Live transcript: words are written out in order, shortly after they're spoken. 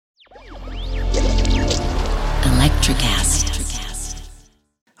Electrocast.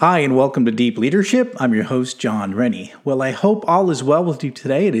 Hi, and welcome to Deep Leadership. I'm your host, John Rennie. Well, I hope all is well with you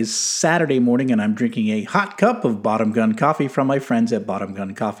today. It is Saturday morning, and I'm drinking a hot cup of Bottom Gun coffee from my friends at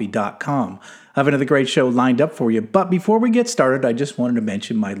bottomguncoffee.com. I have another great show lined up for you, but before we get started, I just wanted to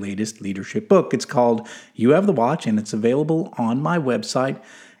mention my latest leadership book. It's called You Have the Watch, and it's available on my website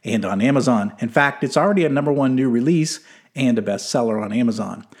and on Amazon. In fact, it's already a #1 new release and a bestseller on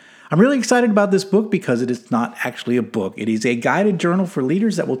Amazon. I'm really excited about this book because it is not actually a book. It is a guided journal for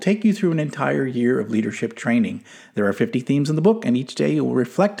leaders that will take you through an entire year of leadership training. There are 50 themes in the book, and each day you will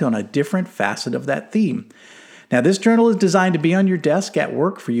reflect on a different facet of that theme. Now, this journal is designed to be on your desk at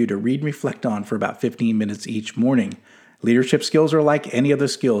work for you to read and reflect on for about 15 minutes each morning. Leadership skills are like any other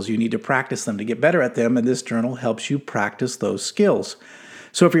skills. You need to practice them to get better at them, and this journal helps you practice those skills.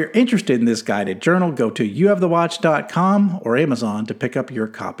 So if you're interested in this guided journal, go to youhavethewatch.com or Amazon to pick up your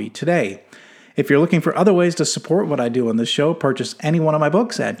copy today. If you're looking for other ways to support what I do on this show, purchase any one of my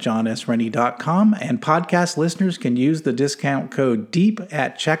books at johnsrennie.com, and podcast listeners can use the discount code DEEP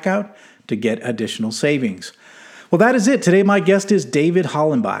at checkout to get additional savings. Well, that is it. Today, my guest is David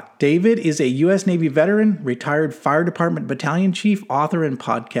Hollenbach. David is a U.S. Navy veteran, retired fire department battalion chief, author, and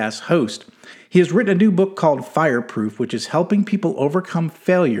podcast host. He has written a new book called Fireproof, which is helping people overcome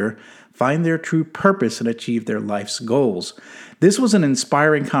failure, find their true purpose, and achieve their life's goals. This was an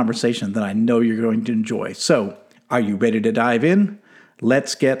inspiring conversation that I know you're going to enjoy. So, are you ready to dive in?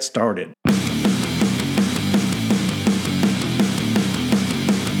 Let's get started.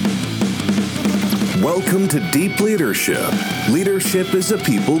 Welcome to Deep Leadership. Leadership is a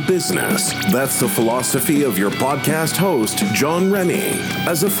people business. That's the philosophy of your podcast host, John Rennie.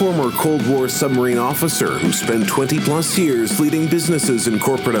 As a former Cold War submarine officer who spent 20-plus years leading businesses in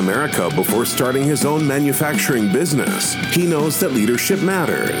corporate America before starting his own manufacturing business, he knows that leadership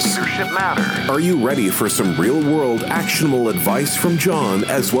matters. Are you ready for some real-world, actionable advice from John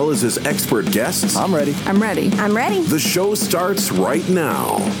as well as his expert guests? I'm ready. The show starts right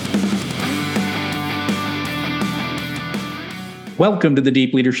now. Welcome to the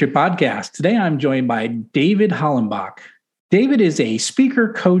Deep Leadership Podcast. Today I'm joined by David Hollenbach. David is a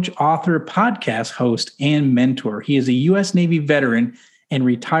speaker, coach, author, podcast host, and mentor. He is a U.S. Navy veteran and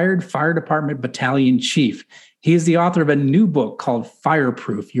retired fire department battalion chief. He is the author of a new book called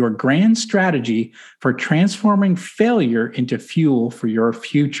Fireproof, Your Grand Strategy for Transforming Failure into Fuel for Your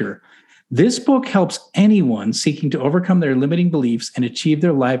Future. This book helps anyone seeking to overcome their limiting beliefs and achieve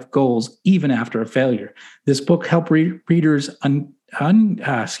their life goals even after a failure. This book helps readers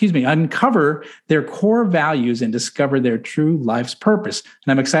uncover their core values and discover their true life's purpose.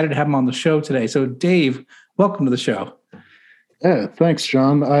 And I'm excited to have him on the show today. So, Dave, welcome to the show. Yeah, thanks,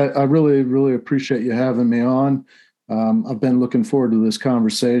 John. I really, really appreciate you having me on. I've been looking forward to this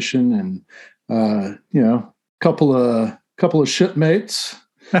conversation, and couple of shipmates.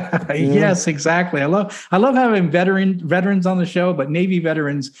 Yes, exactly. I love having veterans on the show, but Navy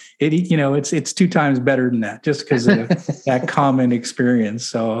veterans, it's 2 times better than that, just because of that common experience.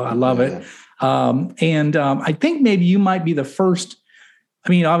 So I love it. I think maybe you might be the first. I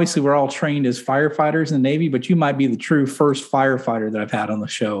mean, obviously we're all trained as firefighters in the Navy, but you might be the true first firefighter that I've had on the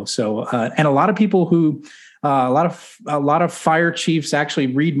show. So, and a lot of people who. A lot of fire chiefs actually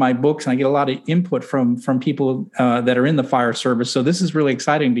read my books, and I get a lot of input from people that are in the fire service. So this is really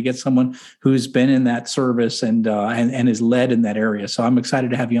exciting to get someone who's been in that service and is led in that area. So I'm excited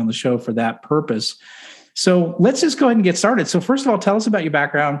to have you on the show for that purpose. So let's just go ahead and get started. So first of all, tell us about your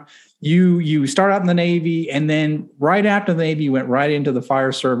background. You start out in the Navy, and then right after the Navy, you went right into the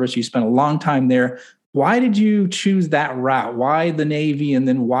fire service. You spent a long time there. Why did you choose that route? Why the Navy? And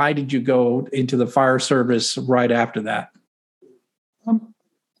then why did you go into the fire service right after that?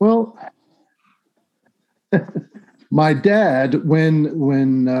 Well, my dad,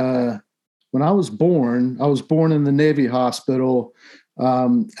 when I was born in the Navy hospital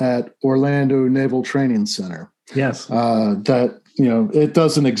at Orlando Naval Training Center. Yes. It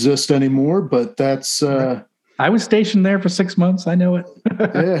doesn't exist anymore, but that's... I was stationed there for 6 months. I know it.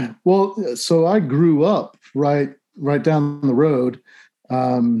 Yeah. Well, so I grew up right down the road.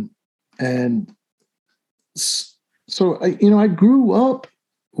 And so I grew up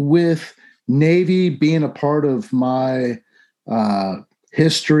with Navy being a part of my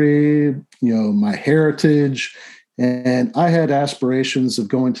history, my heritage. And I had aspirations of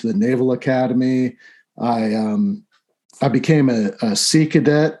going to the Naval Academy. I became a Sea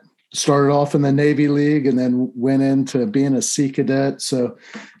Cadet. Started off in the Navy League and then went into being a Sea Cadet. So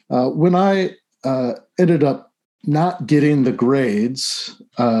when I ended up not getting the grades,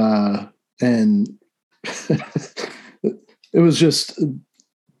 and it was just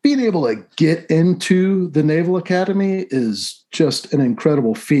being able to get into the Naval Academy is just an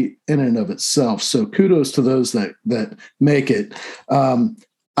incredible feat in and of itself. So kudos to those that make it.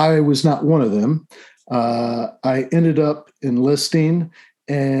 I was not one of them. I ended up enlisting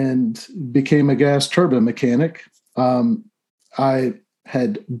and became a gas turbine mechanic. I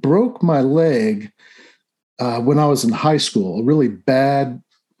had broke my leg when I was in high school, a really bad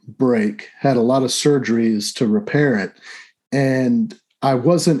break, had a lot of surgeries to repair it. And I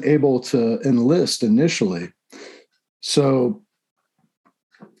wasn't able to enlist initially. So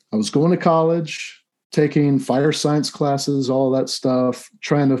I was going to college, taking fire science classes, all that stuff,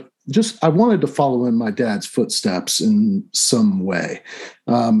 I wanted to follow in my dad's footsteps in some way.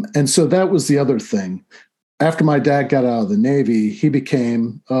 And so that was the other thing. After my dad got out of the Navy, he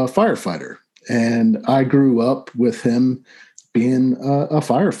became a firefighter. And I grew up with him being a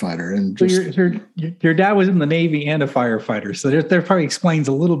firefighter. And just, so your dad was in the Navy and a firefighter. So there probably explains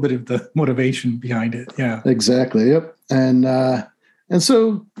a little bit of the motivation behind it. Yeah, exactly. Yep. And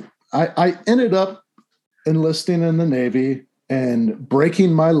so I ended up enlisting in the Navy and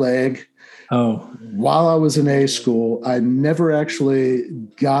breaking my leg. While I was in A school. I never actually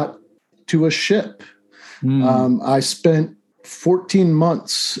got to a ship. I spent 14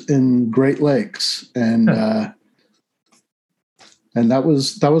 months in Great Lakes, and that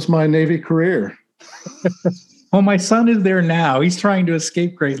was my Navy career. Well, my son is there now. He's trying to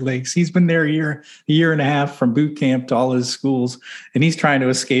escape Great Lakes. He's been there a year and a half from boot camp to all his schools, and he's trying to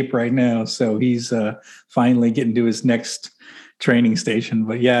escape right now. So he's finally getting to his next training station.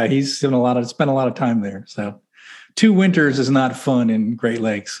 But yeah, he's spent a lot of time there. So 2 winters is not fun in Great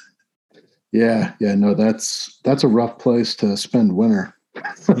Lakes. Yeah, no, that's a rough place to spend winter.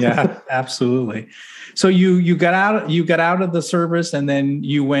 Yeah, absolutely. So you got out of the service, and then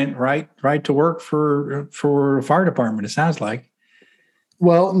you went right to work for a fire department. It sounds like.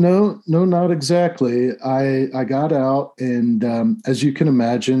 Well, no, not exactly. I got out, and as you can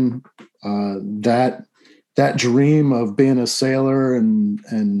imagine, that dream of being a sailor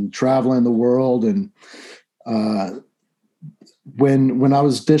and traveling the world, and when I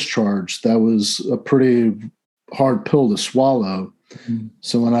was discharged, that was a pretty hard pill to swallow. Mm-hmm.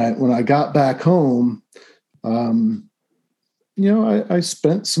 So when I got back home, I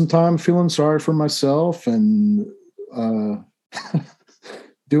spent some time feeling sorry for myself and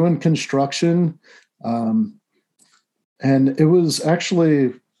doing construction. And it was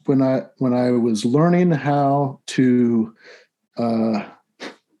actually when I was learning how to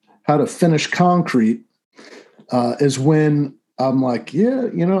finish concrete is when I'm like, I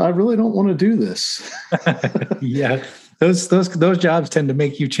really don't want to do this. Yeah. Those jobs tend to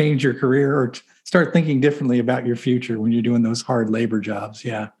make you change your career or start thinking differently about your future when you're doing those hard labor jobs.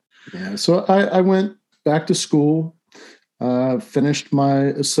 Yeah. Yeah. So I went back to school, finished my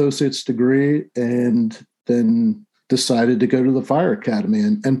associate's degree, and then decided to go to the fire academy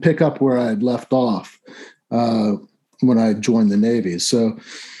and pick up where I had left off when I joined the Navy. So,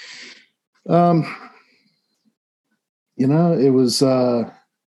 that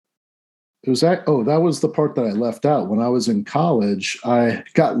was the part that I left out. When I was in college, I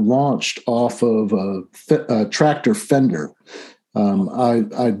got launched off of a tractor fender. I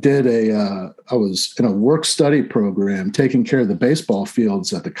was in a work study program taking care of the baseball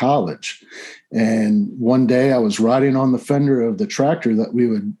fields at the college. And one day I was riding on the fender of the tractor that we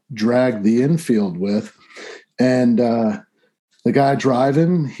would drag the infield with. And the guy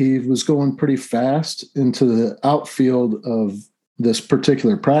driving, he was going pretty fast into the outfield of this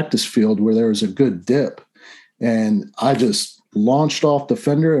particular practice field where there was a good dip. And I just launched off the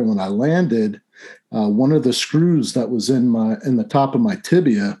fender. And when I landed, one of the screws that was in the top of my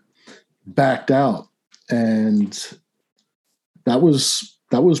tibia backed out. And that was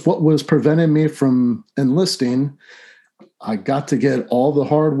what was preventing me from enlisting. I got to get all the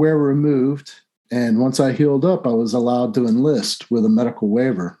hardware removed. And once I healed up, I was allowed to enlist with a medical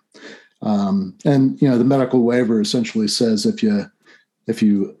waiver. The medical waiver essentially says if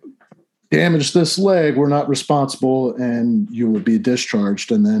you damage this leg, we're not responsible, and you will be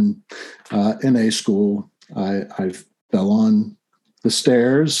discharged. And then in A school, I fell on the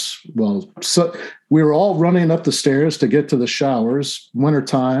stairs. Well, so we were all running up the stairs to get to the showers,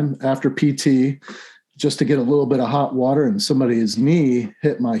 wintertime after PT, just to get a little bit of hot water, and somebody's knee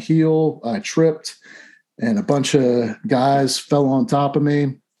hit my heel. I tripped, and a bunch of guys fell on top of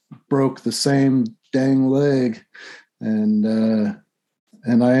me, broke the same dang leg, and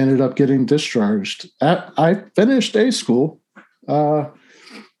I ended up getting discharged. I finished A school,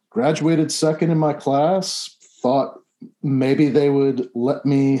 graduated second in my class, thought maybe they would let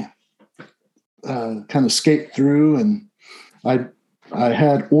me kind of skate through, and I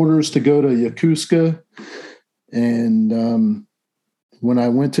had orders to go to Yokosuka, and when I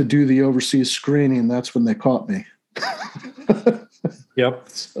went to do the overseas screening, that's when they caught me. Yep.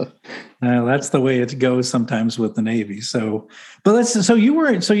 That's the way it goes sometimes with the Navy. So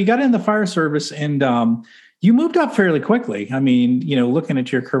you got in the fire service and you moved up fairly quickly. I mean, looking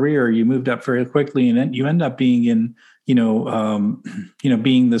at your career, you moved up fairly quickly, and then you end up being in,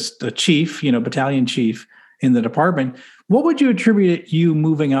 being the chief, battalion chief in the department. What would you attribute you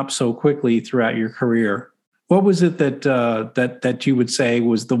moving up so quickly throughout your career? What was it that you would say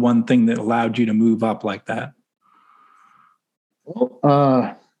was the one thing that allowed you to move up like that?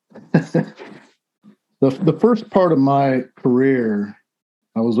 Well, the first part of my career,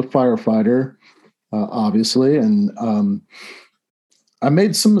 I was a firefighter, obviously, and I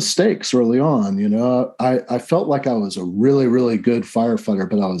made some mistakes early on. I felt like I was a really, really good firefighter,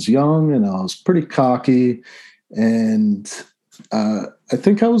 but I was young and I was pretty cocky, and I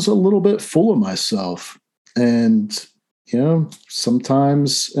think I was a little bit full of myself. And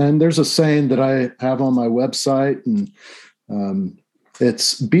sometimes, and there's a saying that I have on my website, and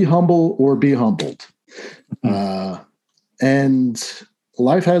it's be humble or be humbled. And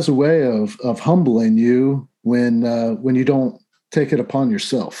life has a way of humbling you when you don't take it upon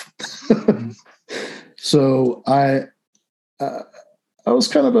yourself. So I was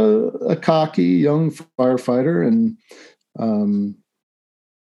kind of a cocky young firefighter, and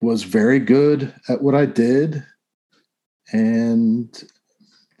was very good at what I did. And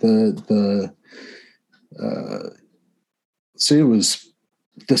it was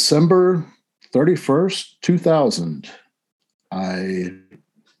December 31st, 2000. I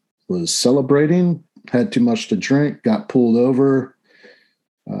was celebrating, had too much to drink, got pulled over,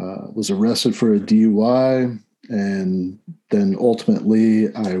 was arrested for a DUI, and then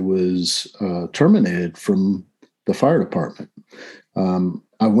ultimately I was terminated from the fire department.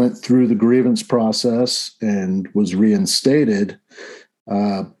 I went through the grievance process and was reinstated,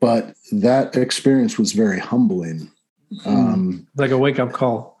 but that experience was very humbling. Like a wake-up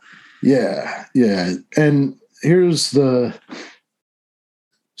call. Yeah. And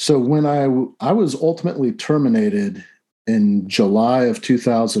so when I was ultimately terminated in July of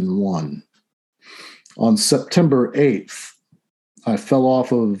 2001, on September 8th, I fell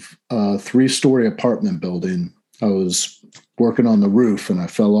off of a 3-story apartment building. I was working on the roof and I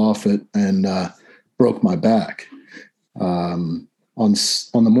fell off it and broke my back. On the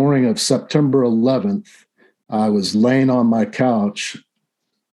morning of September 11th, I was laying on my couch,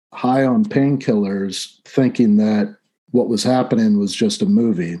 high on painkillers, thinking that what was happening was just a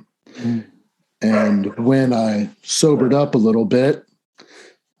movie. And when I sobered up a little bit,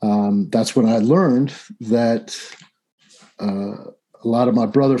 that's when I learned that a lot of my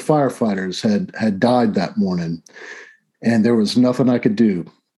brother firefighters had died that morning, and there was nothing I could do.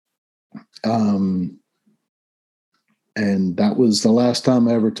 And that was the last time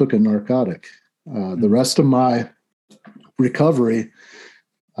I ever took a narcotic. The rest of my recovery,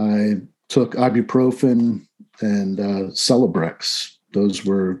 I took ibuprofen and Celebrex. Those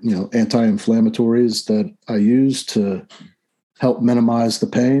were, anti-inflammatories that I used to help minimize the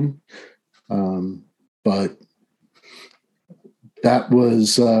pain. But that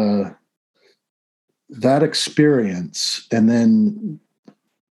was that experience. And then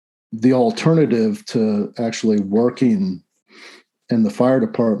the alternative to actually working in the fire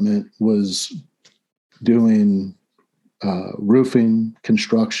department was doing roofing,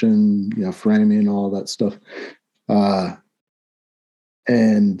 construction, framing, all that stuff.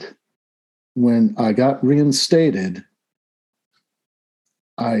 And when I got reinstated,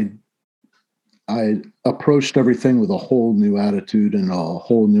 I approached everything with a whole new attitude and a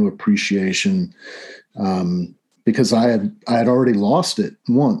whole new appreciation, because I had already lost it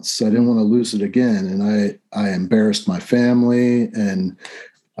once. I didn't want to lose it again, and I embarrassed my family and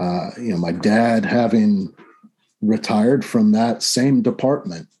my dad, having retired from that same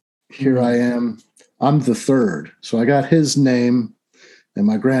department. Here I am. I'm the third, so I got his name and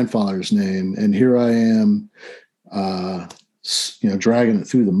my grandfather's name, and here I am, dragging it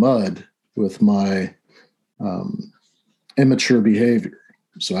through the mud with my immature behavior.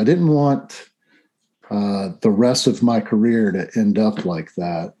 So I didn't want the rest of my career to end up like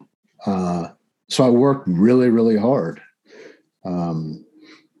that. So I worked really, really hard.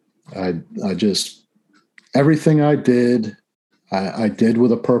 I just, everything I did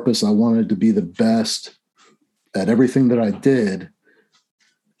with a purpose. I wanted to be the best at everything that I did,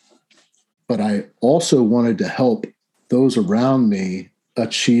 but I also wanted to help those around me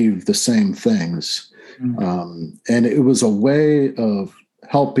achieve the same things. And it was a way of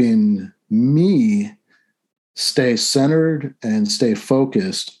helping me stay centered and stay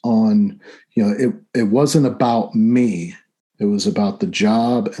focused on, it wasn't about me. It was about the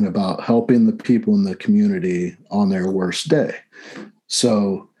job and about helping the people in the community on their worst day.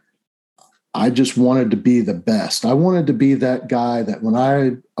 So I just wanted to be the best. I wanted to be that guy that when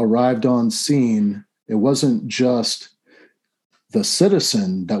I arrived on scene, it wasn't just the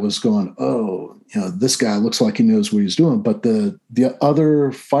citizen that was going, oh, this guy looks like he knows what he's doing. But the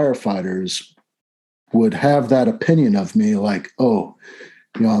other firefighters would have that opinion of me, like, oh,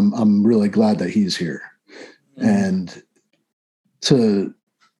 I'm really glad that he's here. Mm-hmm. And to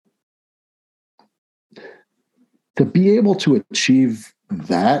be able to achieve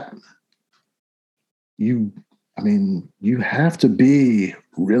that, you have to be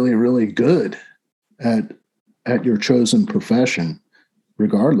really, really good at your chosen profession,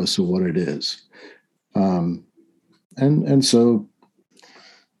 regardless of what it is. And so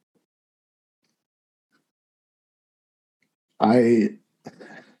I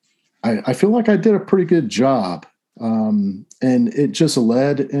feel like I did a pretty good job. And it just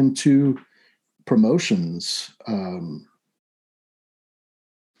led into promotions.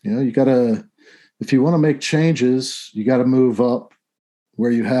 If you want to make changes, you got to move up where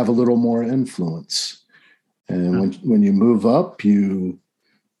you have a little more influence. And when you move up, you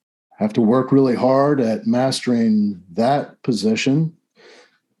have to work really hard at mastering that position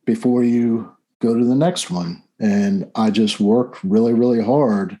before you go to the next one. And I just worked really, really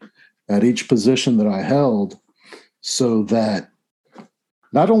hard at each position that I held so that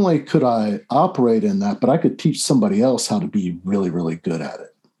not only could I operate in that, but I could teach somebody else how to be really, really good at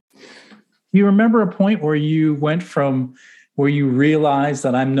it. You remember a point where you went from where you realized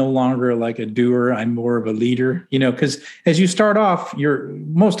that I'm no longer like a doer, I'm more of a leader, because as you start off,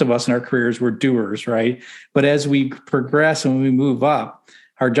 most of us in our careers, we're doers, right? But as we progress and we move up,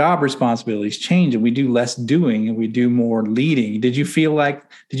 our job responsibilities change and we do less doing and we do more leading. Did you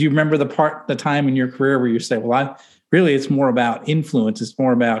remember the time in your career where you say, well, it's more about influence. It's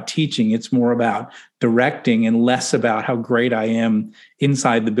more about teaching. It's more about directing and less about how great I am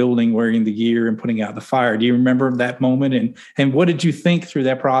inside the building, wearing the gear and putting out the fire. Do you remember that moment? And what did you think through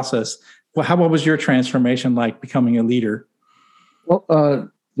that process? Well, what was your transformation like becoming a leader?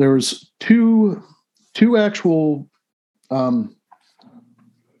 Well, there was two actual,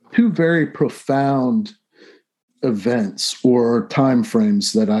 two very profound events or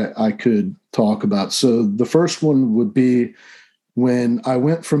timeframes that I could talk about. So the first one would be when I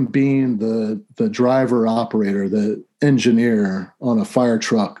went from being the driver operator, the engineer on a fire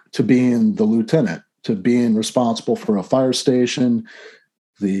truck, to being the lieutenant, to being responsible for a fire station,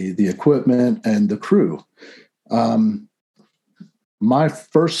 the equipment, and the crew. My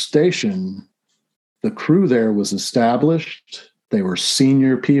first station, the crew there was established. They were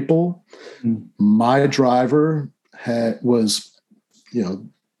senior people. My driver was,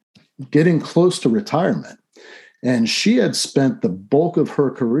 getting close to retirement. And she had spent the bulk of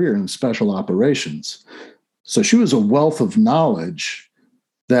her career in special operations. So she was a wealth of knowledge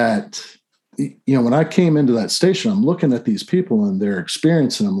that, when I came into that station, I'm looking at these people and their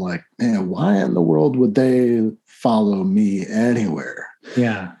experience, and I'm like, man, why in the world would they follow me anywhere?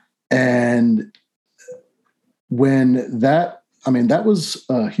 Yeah. And when that was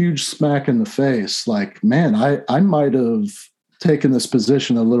a huge smack in the face. Like, man, I might have taken this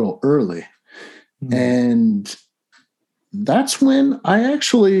position a little early. And that's when I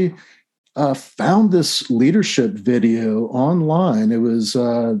actually found this leadership video online. It was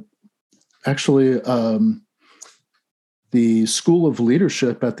actually the School of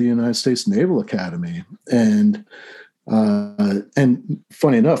Leadership at the United States Naval Academy. And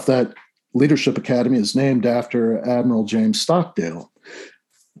funny enough, that Leadership Academy is named after Admiral James Stockdale.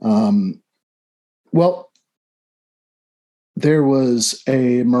 Well, there was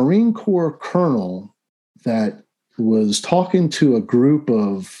a Marine Corps colonel that was talking to a group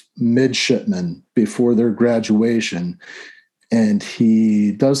of midshipmen before their graduation, and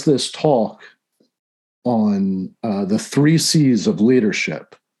he does this talk on the 3 C's of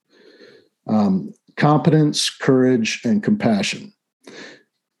leadership: competence, courage, and compassion.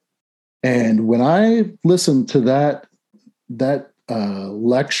 And when I listened to that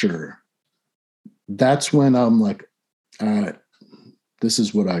lecture, that's when I'm like, all right, this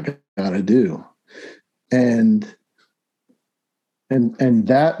is what I got to do. And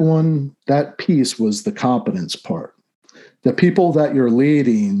that piece was the competence part. The people that you're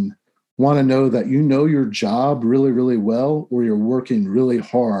leading want to know that you know your job really, really well, or you're working really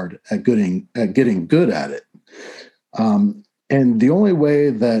hard at getting good at it. And the only way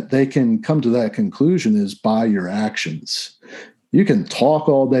that they can come to that conclusion is by your actions. You can talk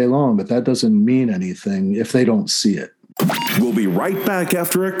all day long, but that doesn't mean anything if they don't see it. We'll be right back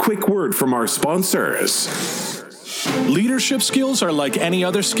after a quick word from our sponsors. Leadership skills are like any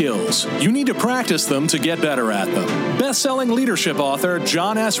other skills. You need to practice them to get better at them. Best-selling leadership author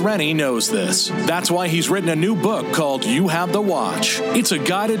John S. Rennie knows this. That's why he's written a new book called You Have the Watch. It's a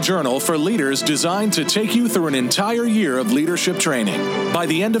guided journal for leaders designed to take you through an entire year of leadership training. By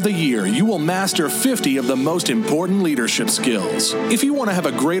the end of the year, you will master 50 of the most important leadership skills. If you want to have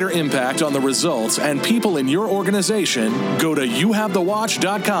a greater impact on the results and people in your organization, go to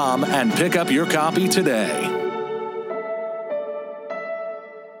youhavethewatch.com and pick up your copy today.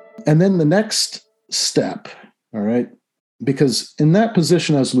 And then the next step, all right, because in that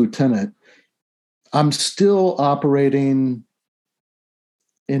position as lieutenant, I'm still operating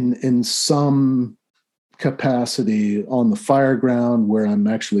in some capacity on the fire ground where I'm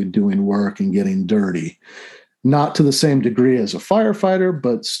actually doing work and getting dirty. Not to the same degree as a firefighter,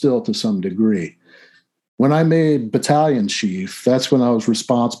 but still to some degree. When I made battalion chief, that's when I was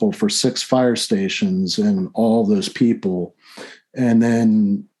responsible for 6 fire stations and all those people. And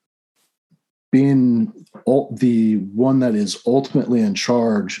then being the one that is ultimately in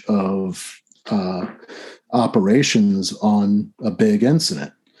charge of operations on a big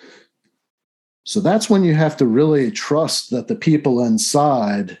incident. So that's when you have to really trust that the people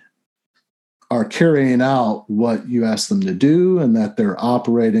inside are carrying out what you ask them to do and that they're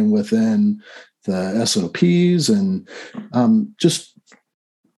operating within the SOPs and just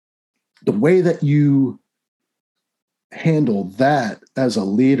the way that you handle that as a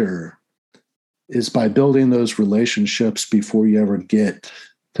leader is by building those relationships before you ever get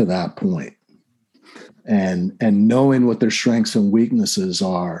to that point, and knowing what their strengths and weaknesses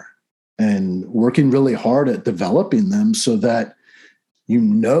are and working really hard at developing them so that you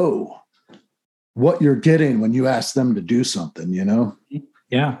know what you're getting when you ask them to do something, you know?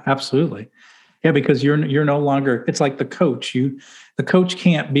 Yeah, absolutely. Yeah, because you're no longer, it's like the coach. The coach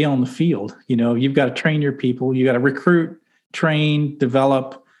can't be on the field. You know, you've got to train your people, you got to recruit, train,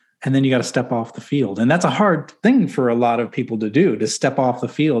 develop, and then you got to step off the field. And that's a hard thing for a lot of people to do, to step off the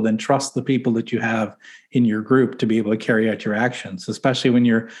field and trust the people that you have in your group to be able to carry out your actions, especially when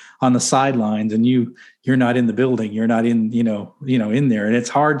you're on the sidelines and you're not in the building, you're not in, in there. And it's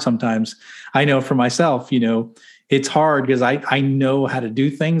hard sometimes. I know for myself, it's hard because I know how to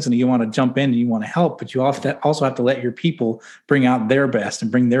do things and you want to jump in and you want to help, but you also have to let your people bring out their best and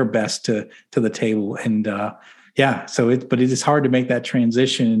bring their best to the table. And, but it is hard to make that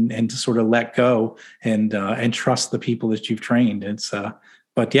transition and to sort of let go and trust the people that you've trained. It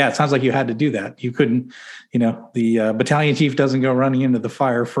sounds like you had to do that. You couldn't, the battalion chief doesn't go running into the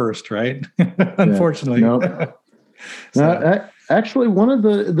fire first, right? Unfortunately. No.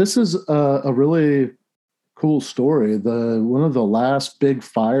 Actually, this is a really cool story. One of the last big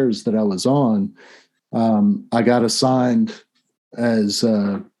fires that I was on, I got assigned as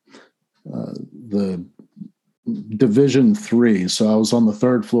the Division 3. So I was on the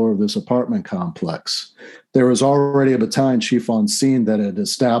 3rd floor of this apartment complex. There was already a battalion chief on scene that had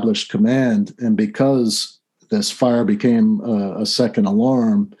established command. And because this fire became a second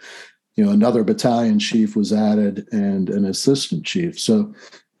alarm, another battalion chief was added and an assistant chief. So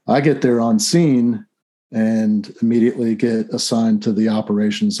I get there on scene and immediately get assigned to the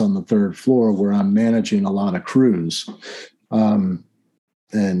operations on the 3rd floor where I'm managing a lot of crews. And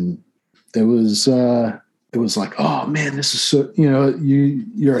it was like, oh man, this is so,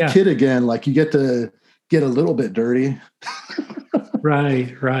 you're a kid again. Like you get to get a little bit dirty.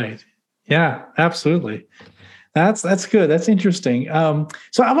 Right. Yeah, absolutely. That's good. That's interesting.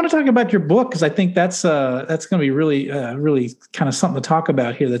 So I want to talk about your book because I think that's going to be really kind of something to talk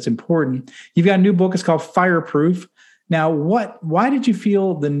about here. That's important. You've got a new book. It's called Fireproof. Now, why did you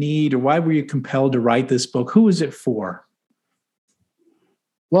feel the need, or why were you compelled to write this book? Who is it for?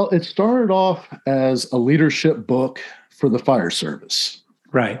 Well, it started off as a leadership book for the fire service.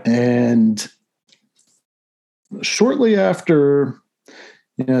 Right. And shortly after,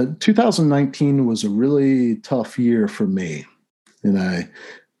 2019 was a really tough year for me. And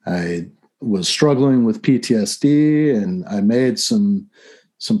I was struggling with PTSD, and I made some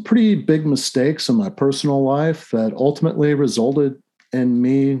pretty big mistakes in my personal life that ultimately resulted in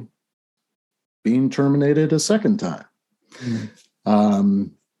me being terminated a second time.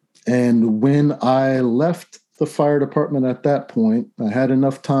 And when I left the fire department at that point, I had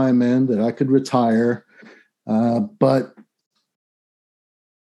enough time in that I could retire, but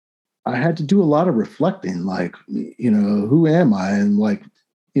I had to do a lot of reflecting, like, who am I? And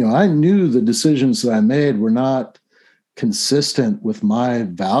I knew the decisions that I made were not consistent with my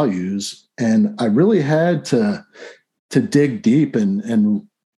values. And I really had to dig deep and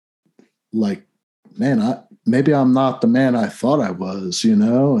like, man, maybe I'm not the man I thought I was,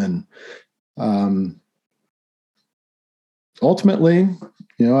 and ultimately,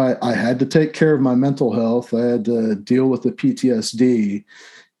 I had to take care of my mental health. I had to deal with the PTSD,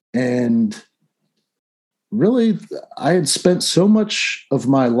 and really, I had spent so much of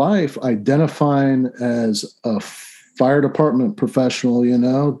my life identifying as a fire department professional,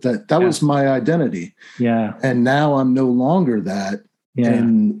 that was my identity. Yeah. And now I'm no longer that. Yeah.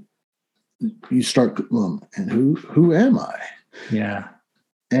 And you start, and who am I? Yeah.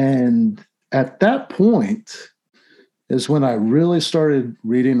 And at that point is when I really started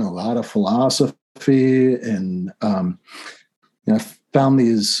reading a lot of philosophy, and I found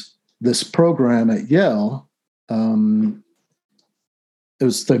this program at Yale. It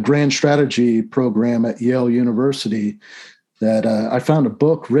was the Grand Strategy program at Yale University that I found a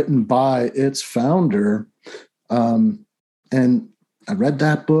book written by its founder. And I read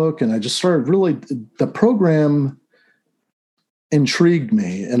that book, and I just started the program intrigued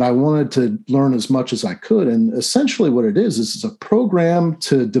me, and I wanted to learn as much as I could. And essentially what it is it's a program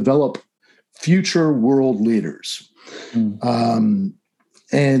to develop future world leaders. And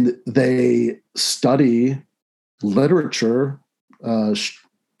they study literature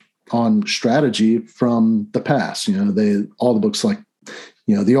on strategy from the past. All the books like,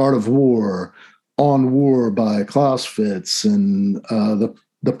 The Art of War, On War by Clausewitz, and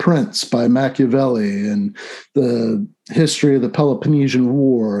the Prince by Machiavelli, and the History of the Peloponnesian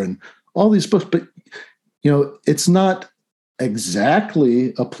War, and all these books. But, it's not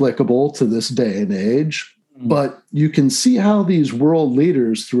exactly applicable to this day and age, but you can see how these world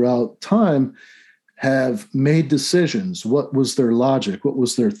leaders throughout time have made decisions. What was their logic? What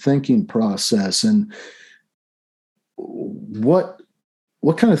was their thinking process? And what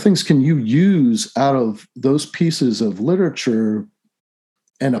kind of things can you use out of those pieces of literature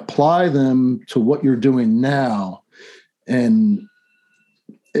and apply them to what you're doing now? And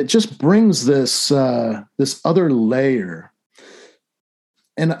it just brings this other layer.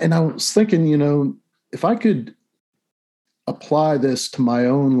 And I was thinking, if I could apply this to my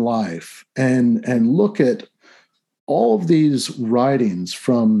own life and look at all of these writings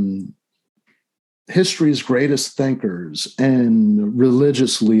from history's greatest thinkers and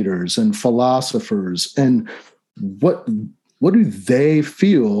religious leaders and philosophers, and what do they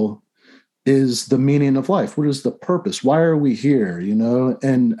feel is the meaning of life? What is the purpose? Why are we here?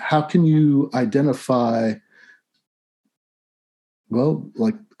 And how can you identify,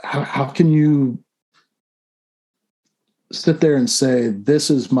 how can you sit there and say, this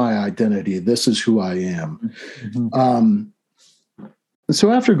is my identity, this is who I am? And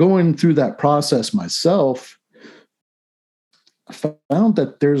so after going through that process myself, I found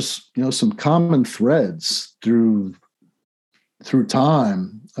that there's some common threads through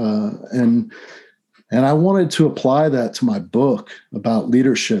time, and I wanted to apply that to my book about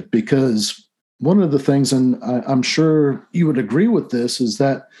leadership, because one of the things, and I'm sure you would agree with this, is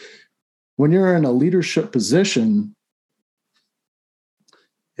that when you're in a leadership position,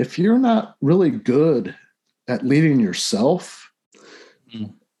 if you're not really good at leading yourself,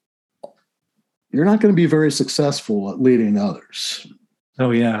 you're not going to be very successful at leading others. Oh,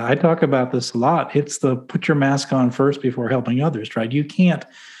 yeah. I talk about this a lot. It's the put your mask on first before helping others, right? You can't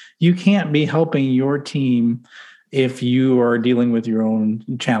be helping your team if you are dealing with your own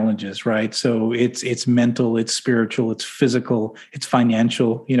challenges, right? So it's mental, it's spiritual, it's physical, it's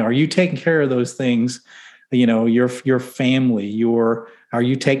financial. Are you taking care of those things? Your family, are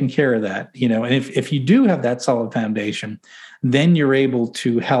you taking care of that? And if you do have that solid foundation, then you're able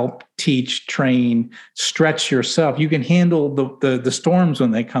to help teach, train, stretch yourself. You can handle the storms when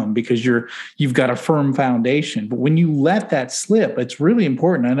they come because you've got a firm foundation. But when you let that slip, it's really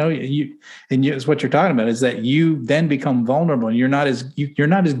important. I know it's what you're talking about, is that you then become vulnerable, and you're not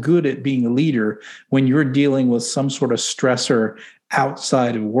as good at being a leader when you're dealing with some sort of stressor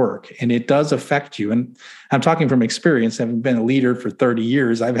outside of work, and it does affect you. And I'm talking from experience, having been a leader for 30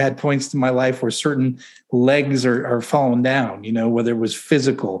 years. I've had points in my life where certain legs are falling down, whether it was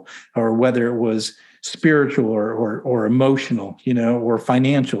physical or whether it was spiritual or emotional, or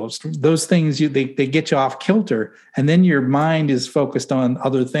financial. Those things, they get you off kilter, and then your mind is focused on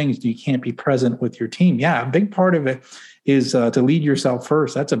other things. You can't be present with your team. Yeah, a big part of it is to lead yourself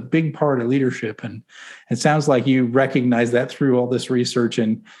first. That's a big part of leadership. And it sounds like you recognize that through all this research.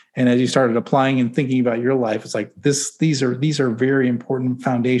 And as you started applying and thinking about your life, it's like these are very important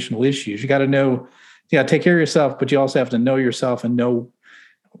foundational issues. You got to know, take care of yourself, but you also have to know yourself and know,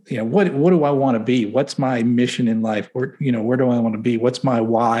 what do I want to be? What's my mission in life? Where do I want to be? What's my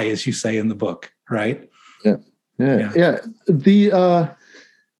why, as you say in the book, right? Yeah. Yeah. The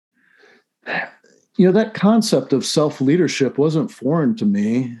that concept of self-leadership wasn't foreign to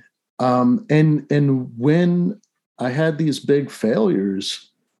me. And when I had these big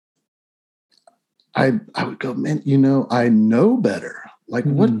failures, I would go, man, I know better. Like,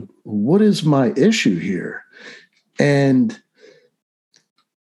 what is my issue here? And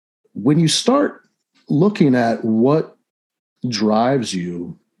when you start looking at what drives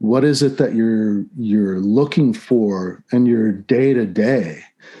you, what is it that you're looking for in your day to day?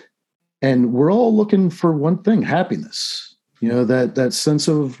 And we're all looking for one thing: happiness. That sense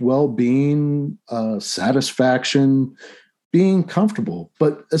of well-being, satisfaction, being comfortable,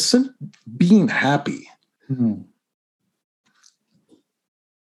 but being happy. Mm-hmm.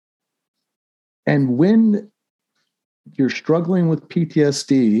 And when you're struggling with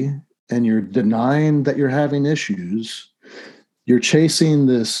PTSD and you're denying that you're having issues, you're chasing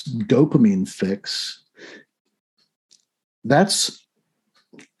this dopamine fix. That's,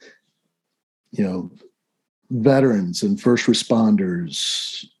 veterans and first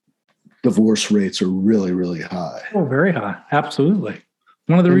responders, divorce rates are really, really high. Oh, very high. Absolutely.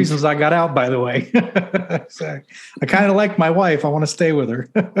 One of the reasons I got out, by the way. So I kind of like my wife. I want to stay with her.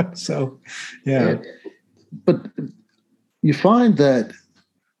 So, yeah. But you find that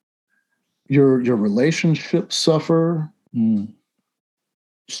your relationships suffer,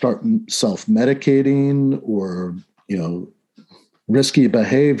 start self-medicating, or, risky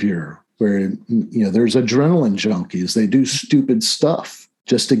behavior where, there's adrenaline junkies. They do stupid stuff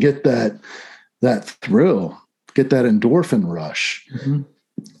just to get that thrill, get that endorphin rush. Mm-hmm.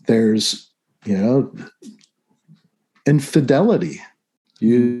 There's, infidelity.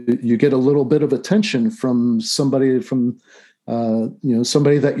 You get a little bit of attention from somebody somebody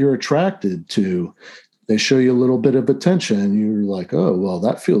that you're attracted to. They show you a little bit of attention. You're like, oh, well,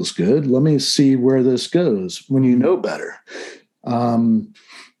 that feels good. Let me see where this goes, when you know better.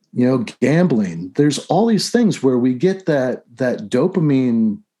 Gambling. There's all these things where we get that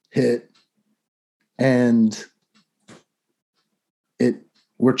dopamine hit, and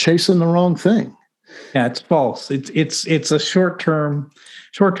we're chasing the wrong thing. Yeah, it's false. It's a short-term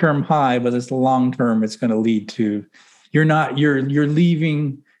high, but it's the long-term. It's going to lead to you're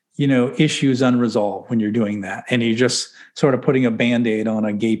leaving, issues unresolved when you're doing that. And you're just sort of putting a Band-Aid on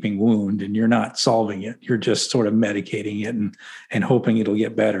a gaping wound, and you're not solving it. You're just sort of medicating it and hoping it'll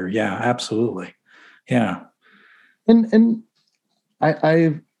get better. Yeah, absolutely. Yeah. And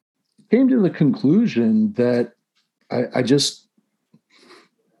I came to the conclusion that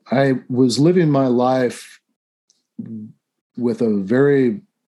I was living my life with a very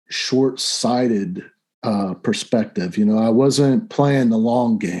short-sighted perspective. I wasn't playing the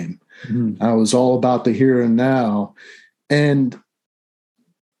long game. Mm-hmm. I was all about the here and now. And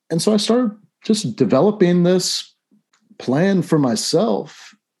so I started just developing this plan for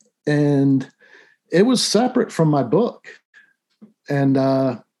myself, and it was separate from my book. And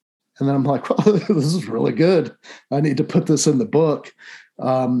then I'm like, well, this is really good. I need to put this in the book.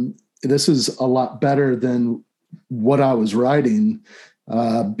 This is a lot better than what I was writing,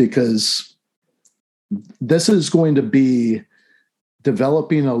 because this is going to be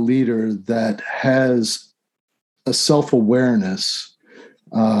developing a leader that has a self-awareness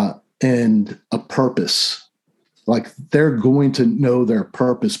and a purpose. Like, they're going to know their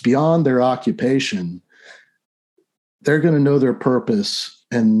purpose beyond their occupation. They're going to know their purpose,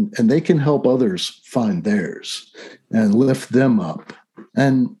 and they can help others find theirs and lift them up.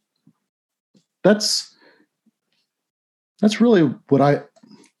 And that's really what I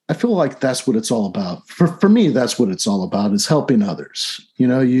feel like that's what it's all about. For me, that's what it's all about, is helping others.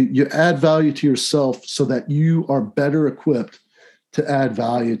 You add value to yourself so that you are better equipped to add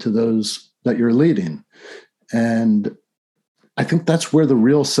value to those that you're leading. And I think that's where the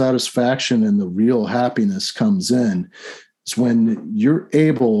real satisfaction and the real happiness comes in, is when you're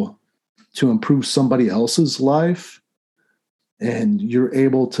able to improve somebody else's life and you're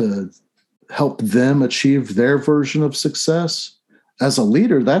able to help them achieve their version of success. As a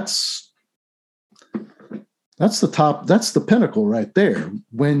leader, that's the top, that's the pinnacle right there.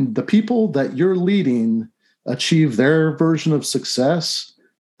 When the people that you're leading achieve their version of success,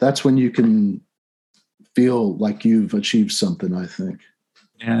 that's when you can feel like you've achieved something, I think.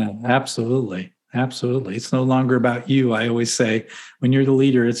 Yeah, absolutely. Absolutely. It's no longer about you. I always say, when you're the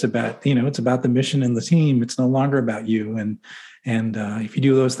leader, it's about, it's about the mission and the team. It's no longer about you. And if you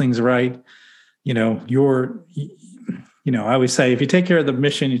do those things right, I always say, if you take care of the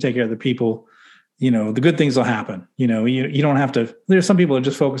mission, you take care of the people, the good things will happen. You don't have to, there's some people that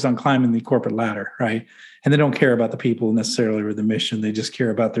just focus on climbing the corporate ladder, right? And they don't care about the people necessarily or the mission. They just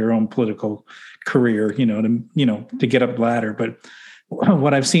care about their own political career, to get up the ladder. But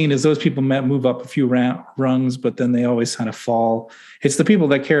what I've seen is those people move up a few rungs, but then they always kind of fall. It's the people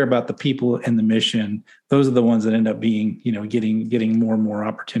that care about the people and the mission. Those are the ones that end up being, getting more and more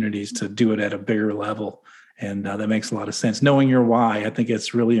opportunities to do it at a bigger level. And that makes a lot of sense. Knowing your why, I think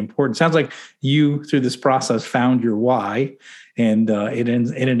it's really important. Sounds like you, through this process, found your why, and it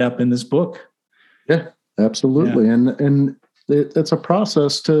ended up in this book. Yeah, absolutely. Yeah. And it's a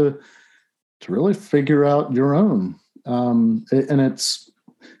process to really figure out your own. And it's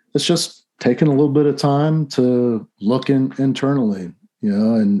just taking a little bit of time to look internally,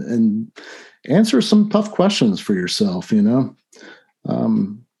 and answer some tough questions for yourself.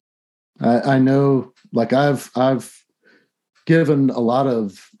 I know, like I've given a lot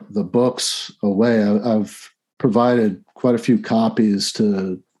of the books away. I've provided quite a few copies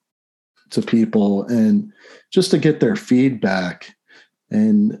to people, and just to get their feedback.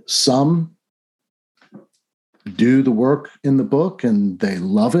 And some do the work in the book and they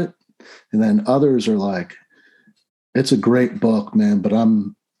love it, and then others are like, "It's a great book, man, but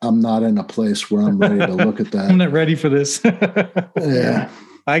I'm not in a place where I'm ready to look at that. I'm not ready for this." Yeah.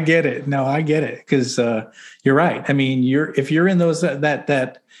 I get it. No, I get it. Because you're right. I mean, if you're in those in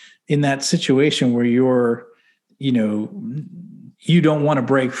that situation where you're, you don't want to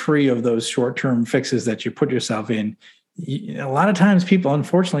break free of those short-term fixes that you put yourself in. A lot of times people,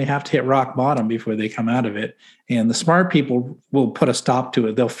 unfortunately, have to hit rock bottom before they come out of it. And the smart people will put a stop to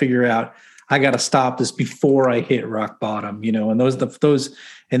it. They'll figure out, I got to stop this before I hit rock bottom, and those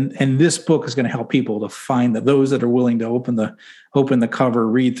and this book is going to help people to find that those that are willing to open the cover,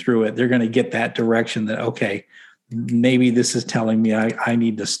 read through it, they're going to get that direction that, okay, maybe this is telling me I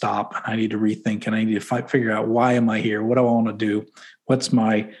need to stop, and I need to rethink, and I need to figure out, why am I here? What do I want to do? What's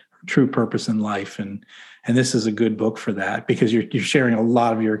my true purpose in life? And this is a good book for that, because you're sharing a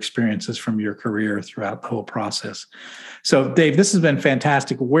lot of your experiences from your career throughout the whole process. So, Dave, this has been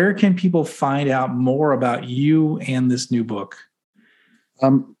fantastic. Where can people find out more about you and this new book?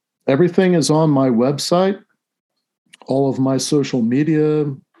 Everything is on my website. All of my social media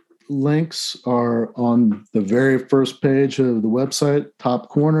links are on the very first page of the website, top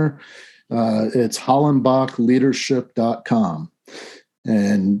corner. It's hollenbachleadership.com.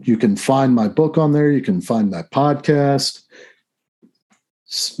 And you can find my book on there. You can find my podcast.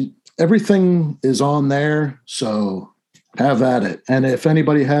 Everything is on there. So have at it. And if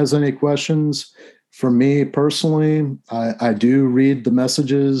anybody has any questions, for me personally, I do read the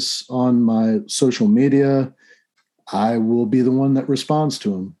messages on my social media. I will be the one that responds to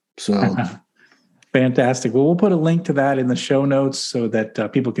them. So fantastic. Well, we'll put a link to that in the show notes so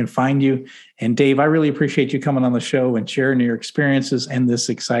that people can find you. And Dave, I really appreciate you coming on the show and sharing your experiences and this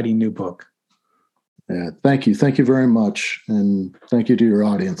exciting new book. Yeah, thank you. Thank you very much. And thank you to your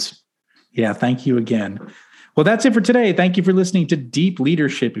audience. Yeah, thank you again. Well, that's it for today. Thank you for listening to Deep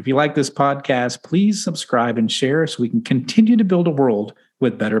Leadership. If you like this podcast, please subscribe and share so we can continue to build a world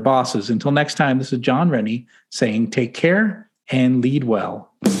with better bosses. Until next time, this is John Rennie saying take care and lead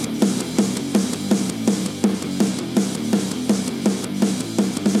well.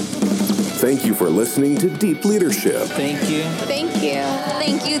 Thank you for listening to Deep Leadership. Thank you. Thank you.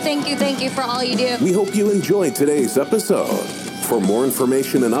 Thank you, thank you, thank you for all you do. We hope you enjoyed today's episode. For more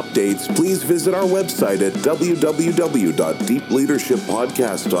information and updates, please visit our website at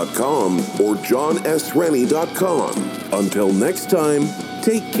www.deepleadershippodcast.com or johnsrennie.com. Until next time,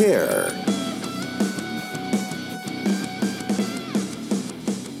 take care.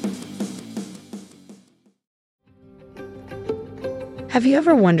 Have you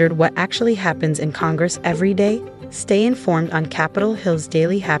ever wondered what actually happens in Congress every day? Stay informed on Capitol Hill's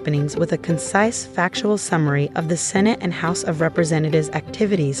daily happenings with a concise, factual summary of the Senate and House of Representatives'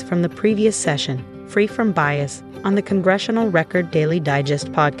 activities from the previous session, free from bias, on the Congressional Record Daily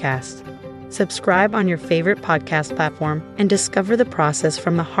Digest podcast. Subscribe on your favorite podcast platform and discover the process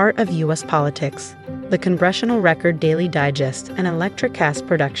from the heart of U.S. politics. The Congressional Record Daily Digest, an Electricast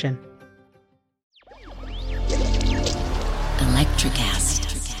production. Electricast.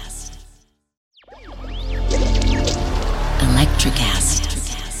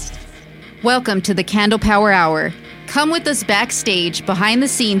 Electricast. Welcome to the Candle Power Hour. Come with us backstage behind the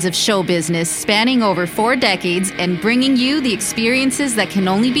scenes of show business spanning over 4 decades and bringing you the experiences that can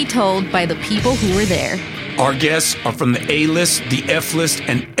only be told by the people who were there. Our guests are from the A-list, the F-list,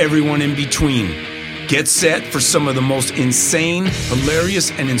 and everyone in between. Get set for some of the most insane,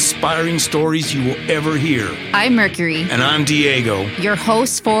 hilarious, and inspiring stories you will ever hear. I'm Mercury. And I'm Diego. Your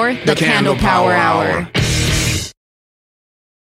host for the Candle Power Hour.